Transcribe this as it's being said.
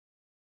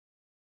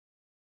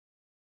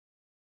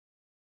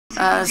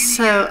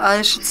So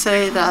I should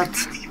say that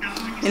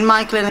in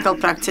my clinical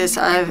practice,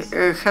 I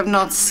have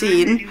not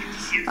seen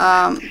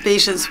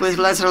patients with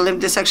lateral lymph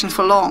dissection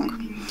for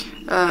long,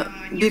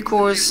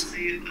 because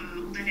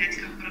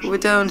we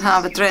don't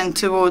have a trend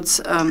towards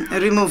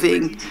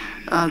removing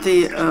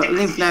the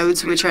lymph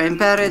nodes which are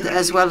impaired,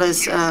 as well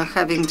as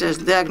having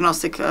just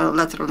diagnostic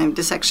lateral lymph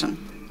dissection.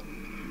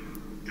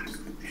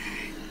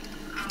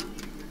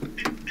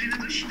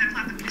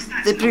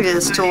 The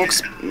previous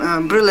talks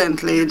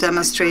brilliantly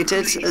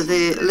demonstrated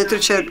the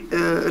literature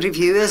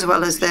review as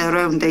well as their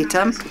own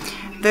data.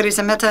 There is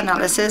a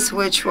meta-analysis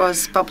which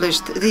was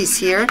published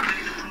this year,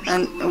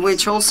 and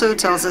which also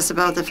tells us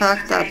about the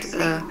fact that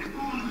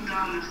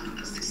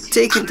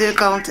take into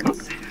account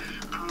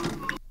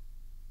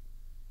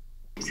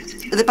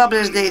the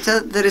published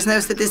data, there is no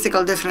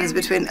statistical difference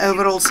between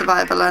overall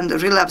survival and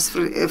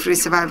relapse-free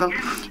survival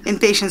in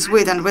patients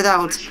with and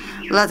without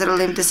lateral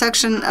lymph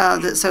dissection,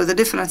 so the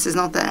difference is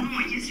not there.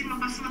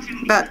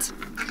 But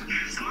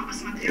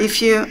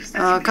if you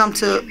come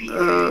to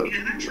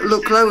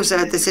look closer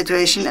at the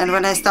situation, and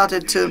when I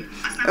started to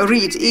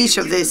read each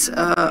of these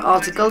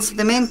articles,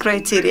 the main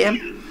criteria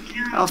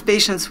of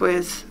patients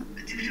with,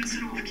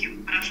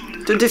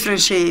 to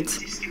differentiate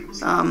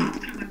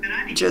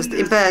just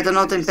impaired or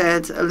not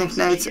impaired lymph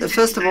nodes,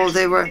 first of all,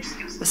 they were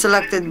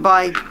selected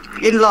by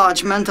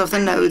enlargement of the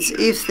nodes.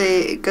 If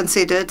they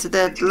considered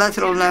that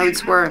lateral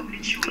nodes were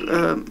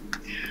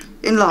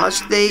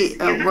enlarged, they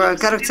were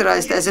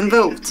characterized as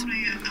involved.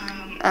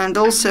 And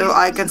also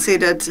I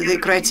considered the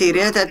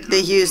criteria that they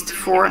used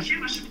for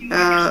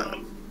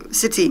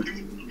CT.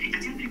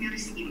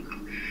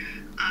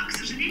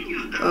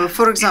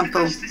 For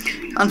example,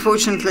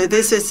 unfortunately,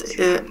 this is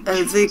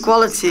the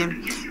quality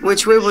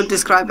which we would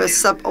describe as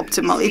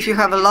suboptimal. If you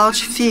have a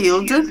large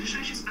field,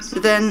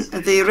 then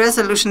the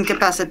resolution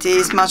capacity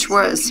is much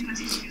worse.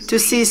 To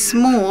see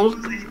small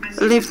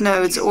lymph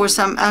nodes or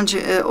some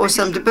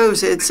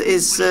deposits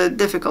is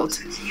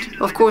difficult.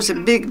 Of course, a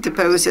big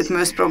deposit,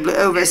 most probably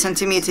over a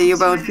centimeter, you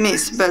won't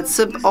miss, but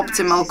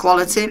suboptimal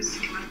quality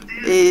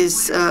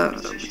is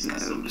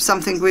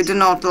something we do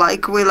not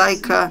like. We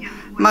like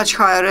much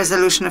higher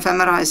resolution of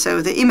MRI,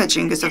 so the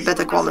imaging is of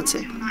better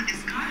quality.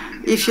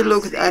 If you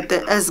look at the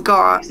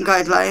SGAR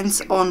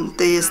guidelines on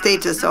the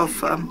status of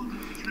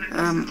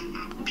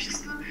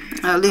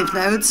lymph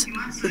nodes,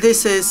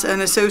 this is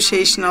an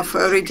association of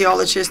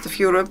radiologists of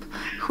Europe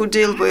who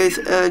deal with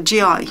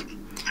GI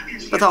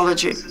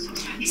pathology.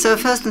 So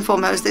first and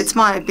foremost, it's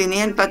my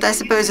opinion, but I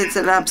suppose it's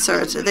an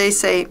absurd. They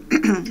say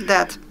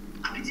that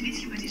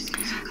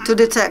to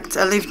detect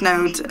a lymph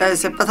node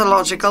as a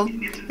pathological,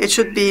 it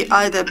should be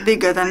either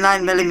bigger than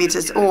 9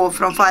 millimeters or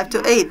from 5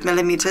 to 8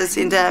 millimeters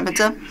in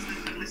diameter,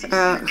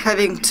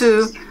 having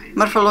two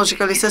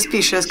morphologically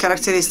suspicious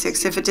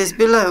characteristics. If it is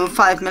below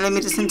 5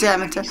 millimeters in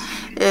diameter,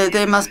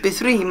 there must be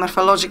 3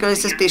 morphologically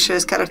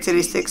suspicious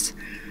characteristics.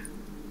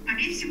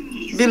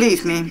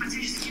 Believe me,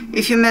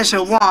 if you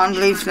measure one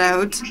lymph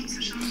node,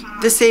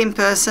 the same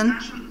person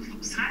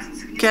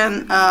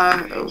can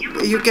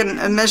you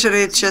can measure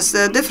it just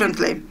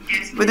differently.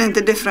 Within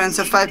the difference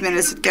of 5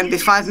 minutes, it can be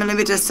 5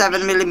 millimeters,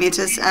 7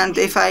 millimeters, and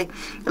if I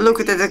look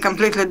at it in a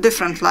completely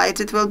different light,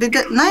 it will be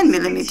 9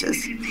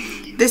 millimeters.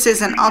 This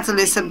is an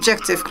utterly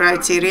subjective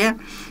criteria,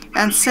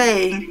 and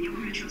saying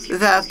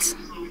that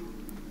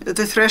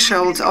the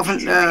threshold of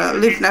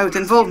lymph node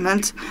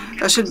involvement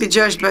should be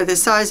judged by the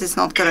size is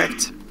not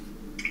correct.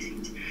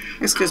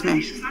 Excuse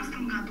me.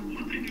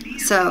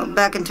 So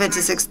back in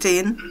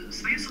 2016,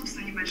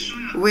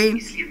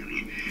 we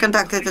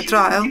conducted a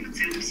trial,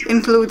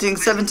 including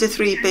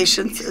 73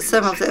 patients.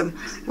 Some of them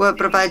were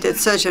provided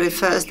surgery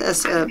first,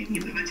 as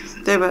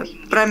they were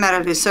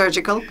primarily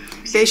surgical.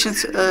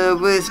 Patients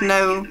with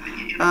no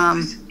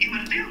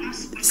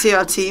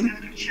CRT.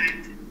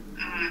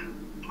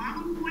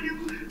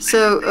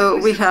 So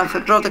we have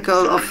a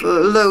protocol of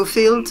low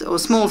field or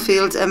small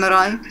field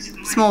MRI,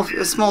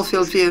 small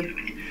field view.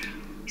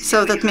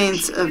 So that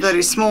means a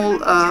very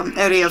small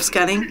area of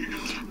scanning.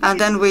 And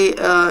then we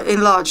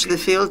enlarge the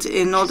field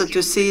in order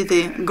to see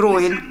the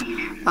growing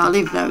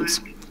lymph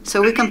nodes.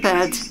 So we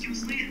compared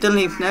the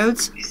lymph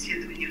nodes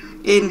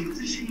in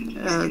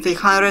the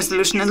high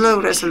resolution and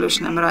low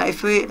resolution MRI.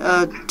 If we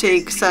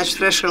take such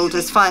threshold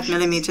as 5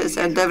 millimeters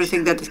and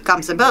everything that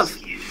comes above,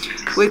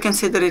 we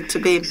consider it to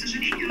be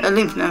a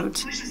lymph node.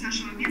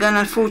 Then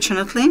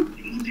unfortunately,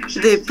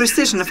 the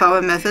precision of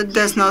our method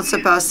does not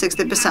surpass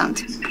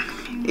 60%.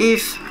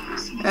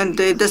 And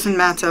it doesn't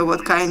matter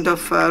what kind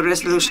of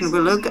resolution we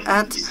look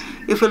at.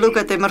 If we look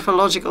at the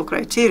morphological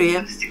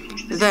criteria,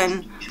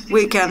 then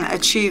we can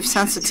achieve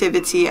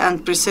sensitivity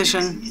and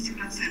precision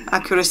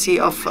accuracy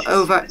of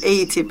over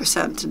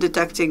 80%,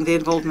 detecting the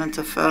involvement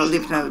of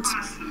lymph nodes.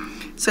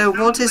 So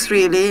what is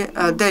really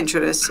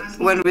dangerous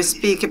when we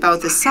speak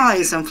about the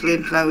size of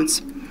lymph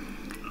nodes?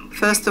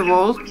 First of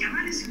all,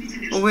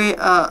 we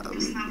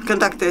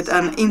conducted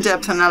an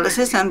in-depth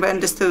analysis, and we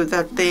understood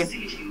that the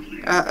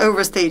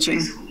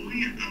overstaging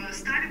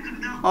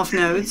of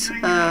nodes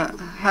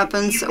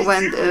happens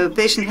when the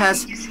patient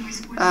has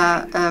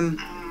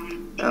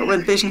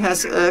when patient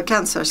has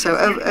cancer. So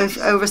if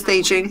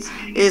overstaging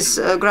is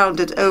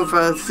grounded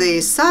over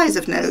the size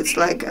of nodes,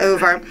 like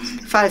over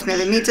 5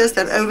 millimeters,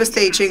 then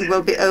overstaging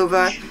will be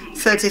over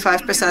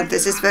 35%.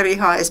 This is very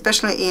high,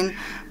 especially in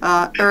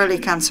early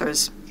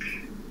cancers.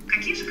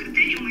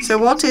 So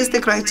what is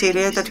the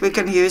criteria that we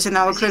can use in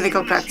our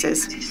clinical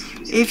practice?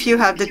 If you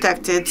have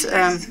detected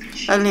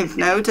a lymph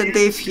node and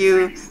if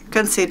you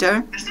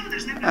consider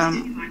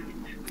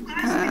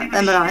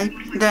MRI,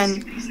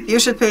 then you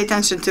should pay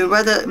attention to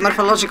whether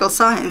morphological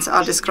signs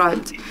are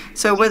described.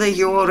 So whether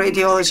your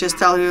radiologist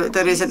tell you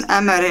there is an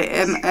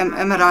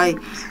MRI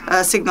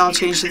signal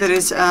change, there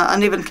is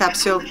uneven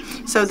capsule.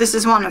 So this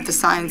is one of the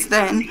signs.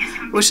 Then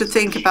we should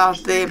think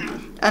about the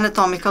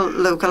anatomical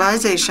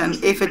localization.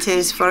 If it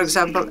is, for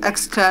example,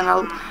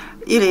 external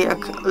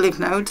iliac lymph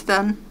node,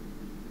 then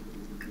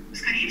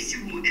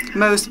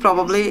most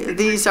probably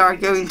these are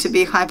going to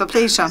be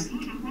hyperplasia.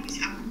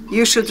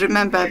 You should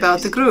remember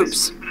about the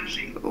groups,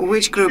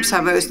 which groups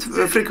are most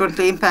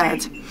frequently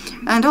impaired.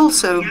 And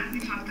also,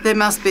 there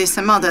must be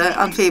some other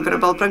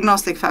unfavorable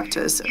prognostic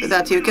factors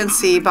that you can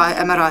see by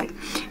MRI.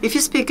 If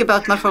you speak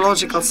about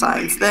morphological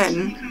signs,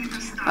 then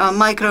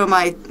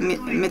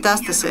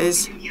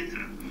micrometastasis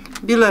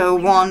below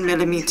 1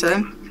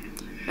 millimeter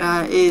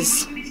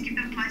is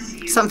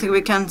something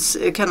we cannot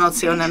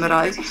see on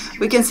MRI.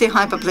 We can see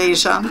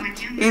hyperplasia,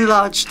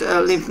 enlarged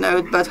lymph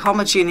node, but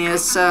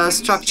homogeneous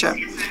structure.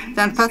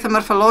 Then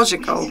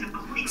pathomorphological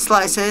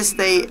slices,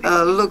 they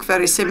look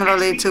very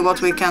similarly to what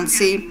we can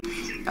see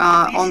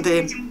on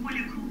the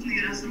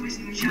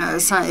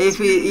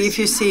if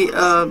you see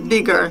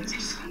bigger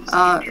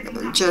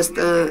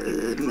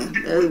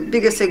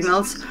bigger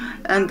signals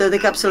and the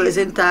capsule is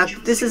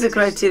intact, this is a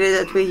criteria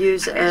that we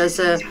use as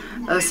a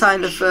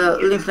sign of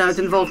lymph node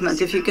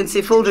involvement. If you can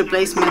see full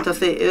replacement of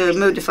the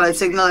modified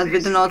signal and we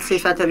do not see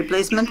fatty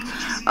replacement,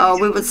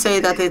 we would say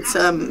that it's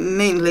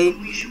mainly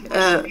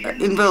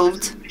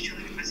involved.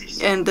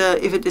 And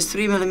if it is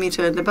 3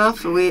 millimeter and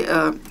above, we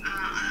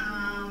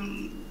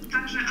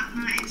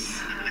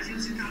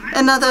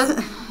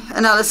another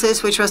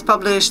analysis which was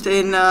published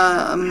in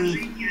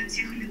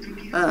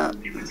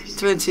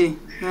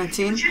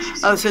 2019,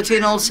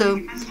 13 also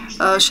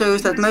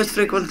shows that most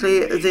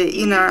frequently the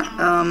inner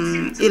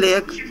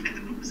iliac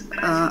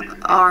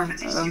are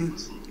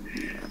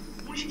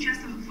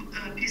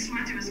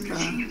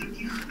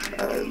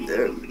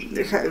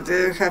they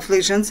have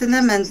lesions in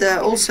them, and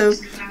also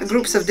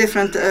groups of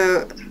different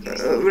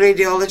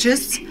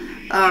radiologists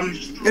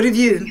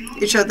review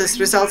each other's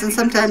results, and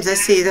sometimes I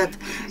see that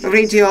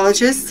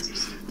radiologists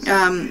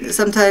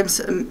sometimes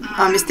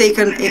are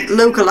mistaken in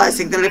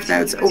localizing the lymph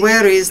nodes.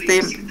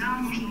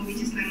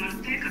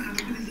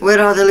 Where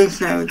are the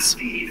lymph nodes?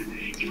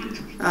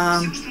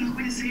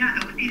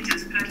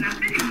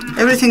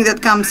 Everything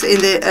that comes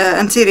in the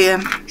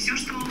anterior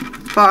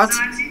part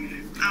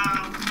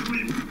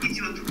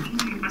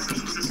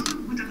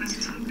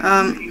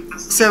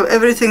so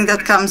everything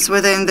that comes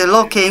within the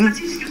locking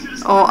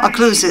or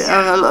occlusive,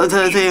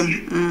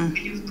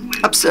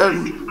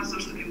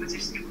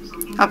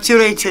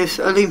 obturative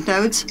lymph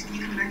nodes,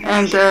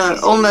 and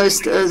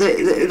almost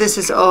this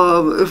is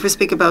if we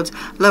speak about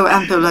low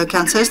ampular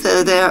cancers,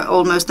 they are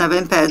almost never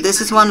impaired. This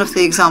is one of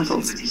the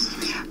examples.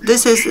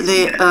 This is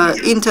the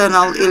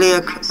internal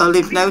iliac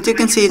lymph node. You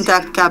can see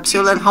intact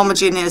capsule and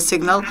homogeneous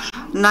signal,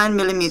 9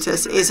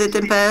 millimeters. Is it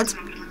impaired?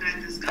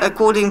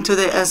 According to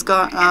the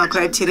ESGAR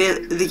criteria,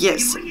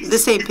 yes. The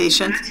same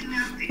patient.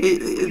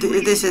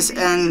 This is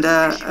an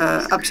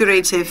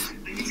obturative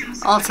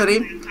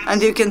artery,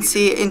 and you can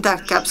see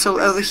intact capsule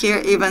over here,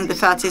 even the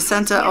fatty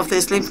center of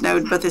this lymph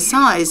node, but the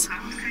size,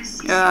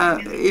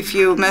 if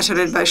you measure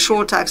it by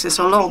short axis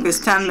or long, is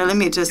 10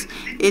 millimeters.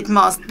 It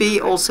must be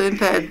also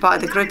impaired by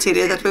the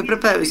criteria that we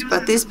propose.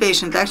 But this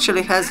patient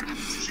actually has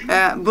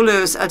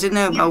bullous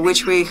adenoma,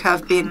 which we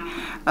have been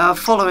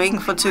following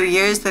for 2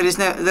 years.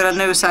 There are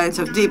no signs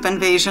of deep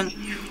invasion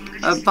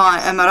by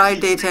MRI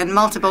data, and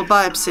multiple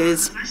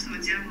biopsies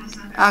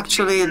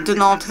actually do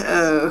not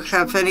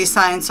have any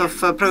signs of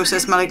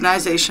process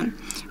malignization.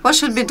 What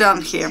should be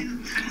done here?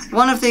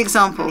 One of the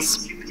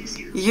examples,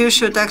 you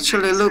should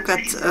actually look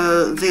at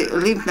the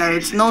lymph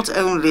nodes, not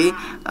only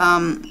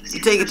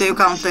take into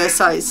account their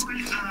size.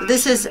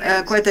 This is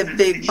quite a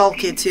big,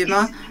 bulky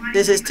tumor.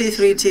 This is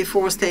T3,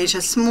 T4 stage,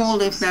 a small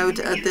lymph node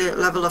at the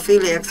level of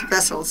iliac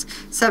vessels,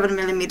 7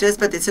 millimeters,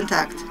 but it's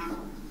intact.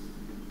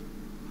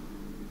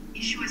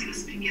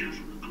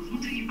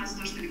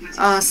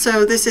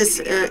 So this is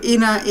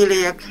inner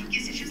iliac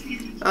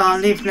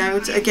lymph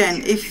nodes.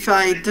 Again, if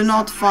I do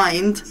not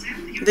find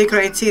the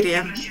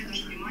criteria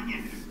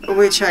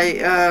which I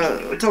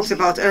talked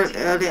about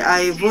earlier,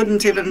 I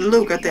wouldn't even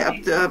look at the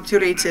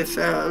obturative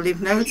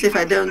lymph nodes if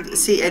I don't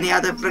see any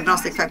other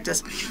prognostic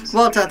factors.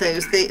 What are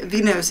those? The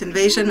venous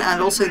invasion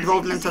and also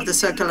involvement of the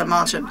circular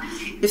margin.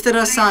 If there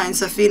are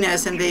signs of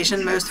venous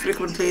invasion, most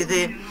frequently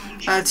the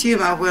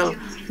tumor will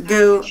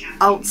go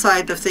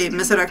outside of the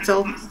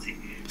mesorectal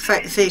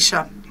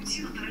fascia.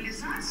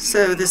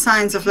 So the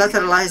signs of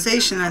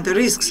lateralization and the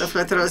risks of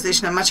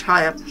lateralization are much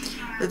higher.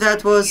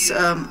 That was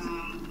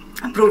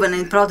proven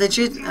in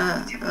Prodigy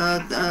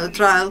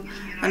trial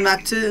and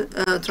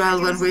MAC2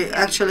 trial, when we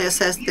actually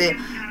assessed the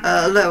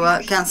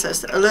lower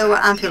cancers, lower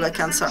ampular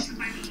cancer.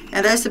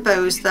 And I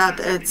suppose that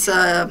it's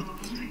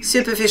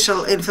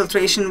superficial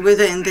infiltration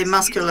within the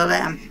muscular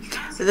layer.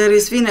 There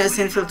is venous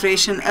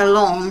infiltration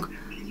along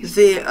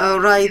the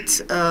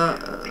right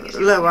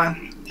lower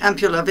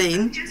ampular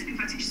vein,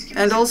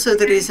 and also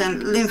there is a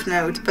lymph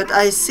node, but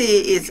I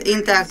see it's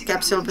intact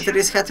capsule, but there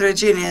is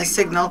heterogeneous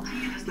signal.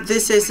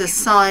 This is a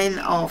sign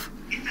of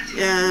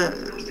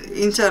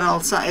internal.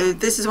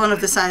 This is one of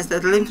the signs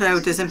that the lymph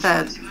node is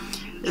impaired.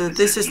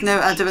 This is no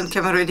adjuvant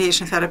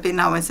chemoradiation therapy in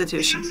our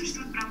institution.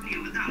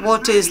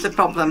 What is the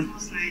problem?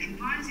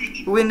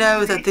 We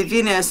know that the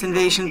venous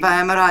invasion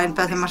by MRI and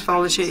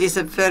pathomorphology is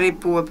a very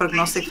poor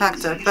prognostic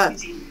factor, but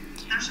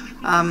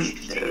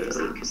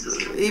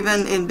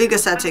even in bigger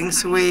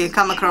settings, we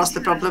come across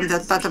the problem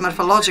that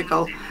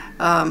pathomorphological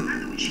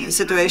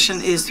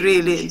situation is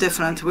really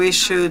different. We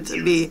should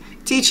be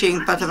teaching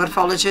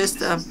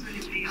pathomorphologists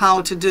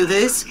how to do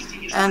this,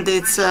 and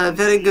it's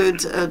very good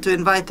to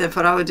invite them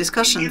for our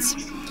discussions,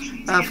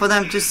 for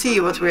them to see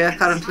what we are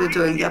currently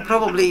doing.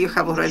 Probably you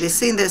have already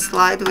seen this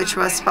slide, which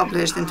was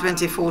published in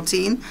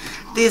 2014.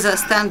 These are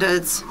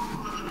standards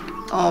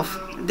of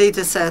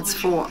data sets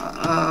for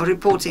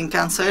reporting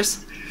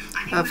cancers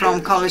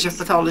from College of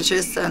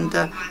Pathologists, and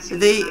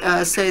they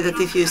say that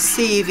if you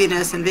see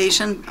venous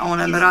invasion on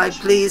MRI,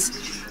 please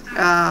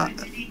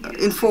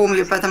inform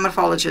your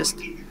pathomorphologist.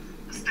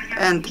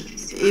 And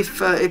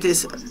if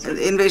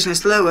invasion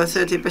is lower,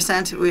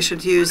 30%, we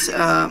should use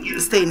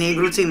staining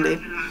routinely.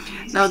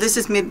 Now, this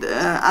is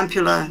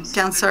mid-ampular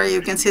cancer.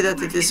 You can see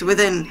that it is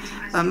within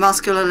a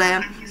muscular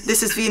layer.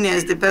 This is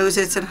venous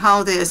deposits and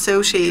how they are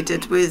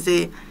associated with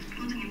the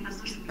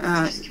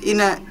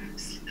inner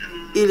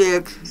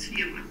iliac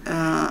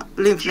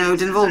lymph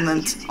node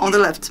involvement on the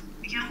left.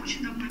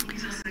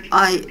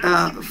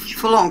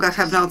 For long, I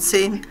have not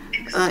seen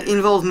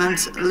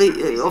involvement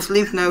of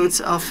lymph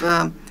nodes of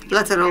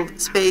lateral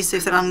space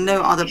if there are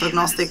no other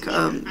prognostic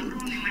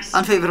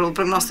unfavorable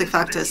prognostic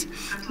factors.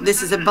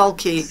 This is a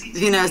bulky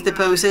venous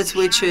deposit,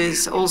 which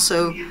is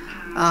also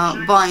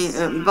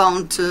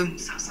bound to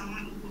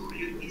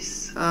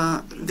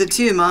the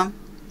tumor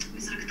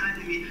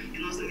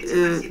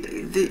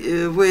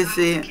with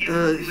the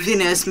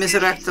venous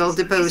mesorectal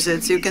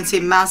deposits. You can see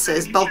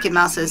masses, bulky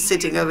masses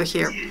sitting over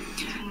here.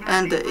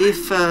 And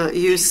if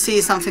you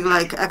see something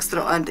like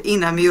extra and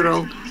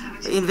intramural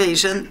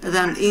invasion,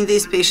 then in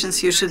these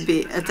patients you should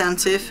be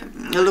attentive.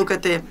 Look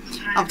at the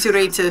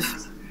obturative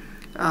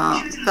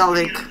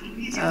pelvic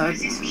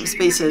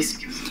spaces.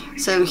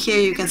 So here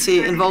you can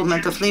see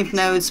involvement of lymph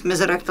nodes,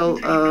 mesorectal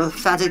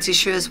fatty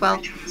tissue as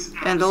well,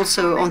 and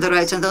also on the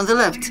right and on the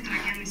left.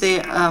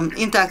 The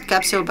intact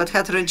capsule but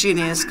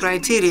heterogeneous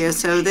criteria.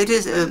 So that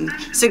is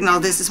signal.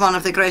 This is one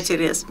of the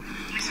criteria.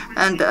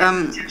 And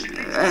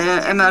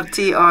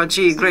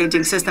MRTRG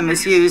grading system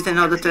is used in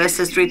order to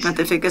assess treatment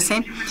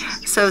efficacy.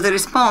 So the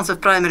response of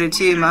primary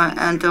tumor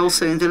and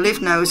also in the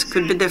lymph nodes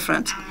could be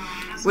different.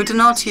 We do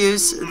not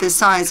use the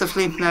size of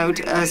lymph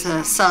node as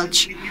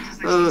such.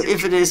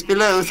 If it is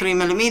below 3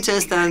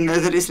 millimeters, then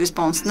there is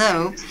response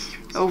no.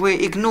 We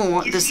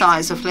ignore the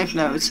size of lymph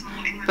nodes.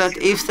 But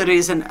if there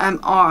is an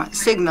MR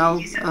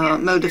signal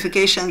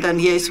modification, then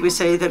yes, we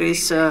say there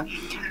is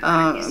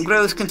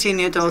growth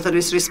continued or there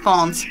is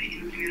response.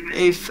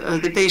 If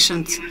the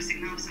patient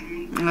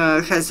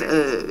has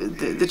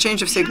the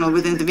change of signal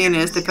within the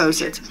venous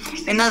deposit.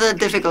 Another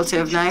difficulty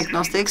of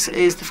diagnostics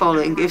is the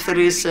following. If there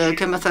is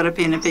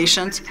chemotherapy in a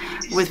patient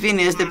with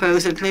venous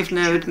deposit, lymph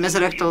node,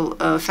 mesorectal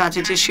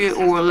fatty tissue,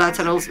 or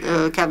lateral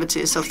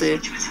cavities of the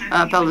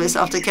pelvis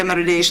after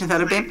chemoradiation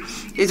therapy,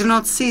 you do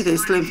not see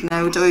this lymph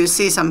node, or you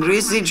see some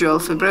residual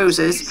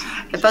fibrosis,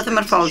 a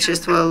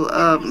pathomorphologist will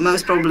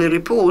most probably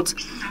report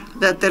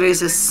that there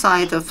is a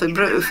site of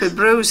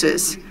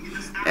fibrosis,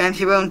 and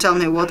he won't tell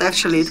me what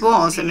actually it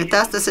was, a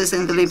metastasis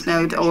in the lymph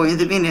node or in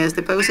the venous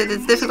deposit.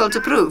 It's difficult to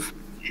prove.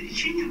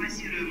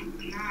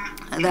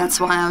 And that's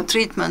why our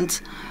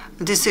treatment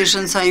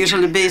decisions are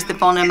usually based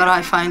upon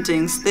MRI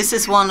findings. This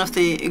is one of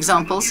the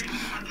examples.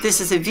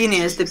 This is a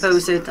venous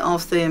deposit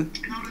of the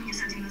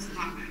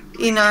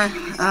inner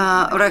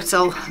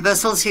rectal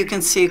vessels. You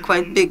can see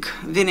quite big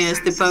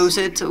venous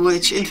deposit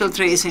which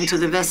infiltrates into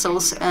the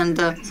vessels, and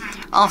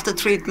after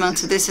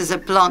treatment, this is a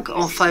plug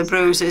of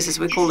fibrosis, as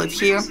we call it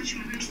here.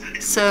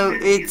 So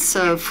it's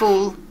a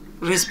full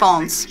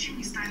response.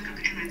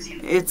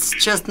 It's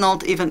just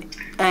not even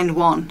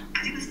N1.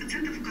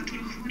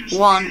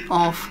 One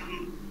of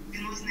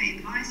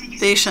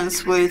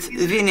patients with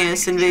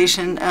venous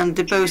invasion and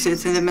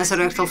deposits in the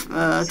mesorectal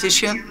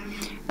tissue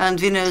and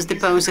venous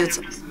deposits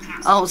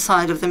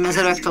outside of the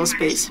mesorectal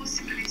space.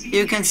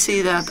 You can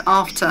see that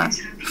after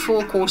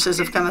 4 courses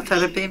of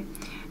chemotherapy,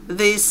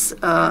 this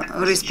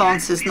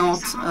response is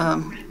not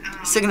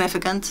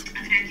significant.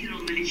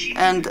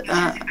 and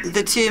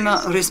the tumor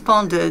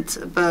responded,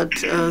 but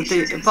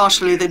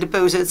partially the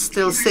deposits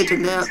still sit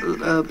in their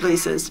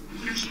places.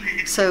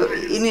 So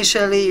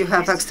initially you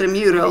have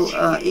extramural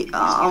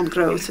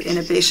outgrowth in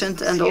a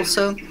patient, and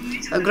also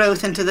a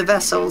growth into the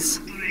vessels,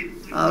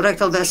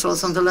 rectal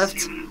vessels on the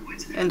left,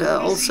 and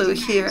also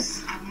here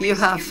you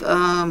have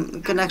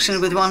connection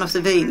with one of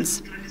the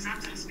veins.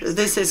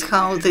 This is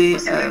how the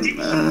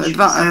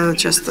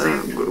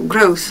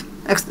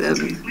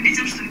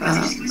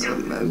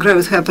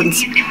growth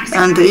happens,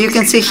 and you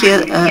can see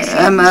here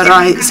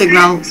MRI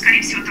signal.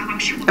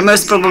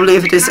 Most probably,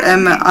 if it is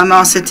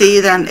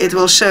MRCT, then it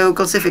will show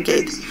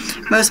calcificate.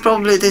 Most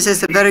probably, this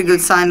is a very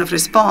good sign of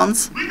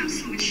response,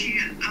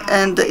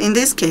 and in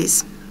this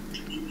case,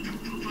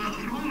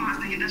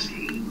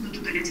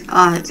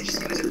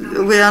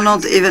 we are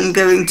not even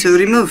going to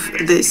remove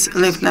this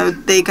lymph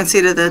node. They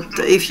consider that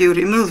if you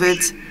remove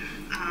the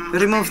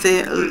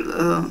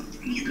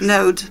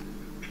node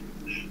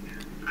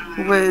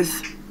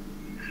with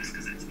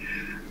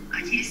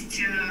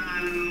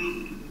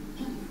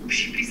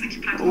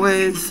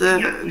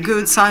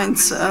good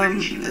signs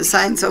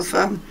of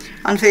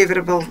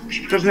unfavorable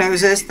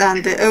prognosis,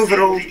 then the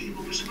overall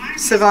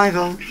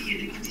survival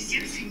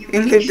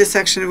in lymph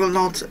dissection will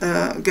not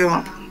go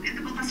up.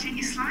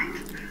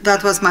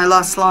 That was my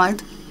last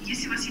slide.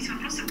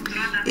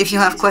 If you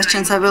have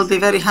questions, I will be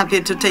very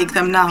happy to take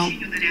them now.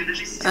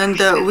 And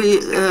we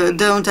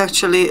don't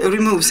actually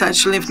remove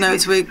such lymph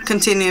nodes. We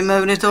continue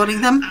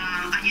monitoring them.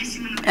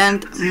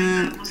 And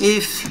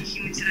if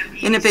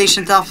in a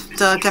patient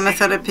after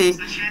chemotherapy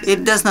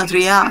it does not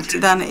react,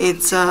 then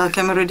it's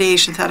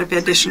chemoradiation therapy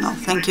additional.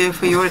 Thank you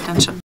for your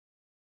attention.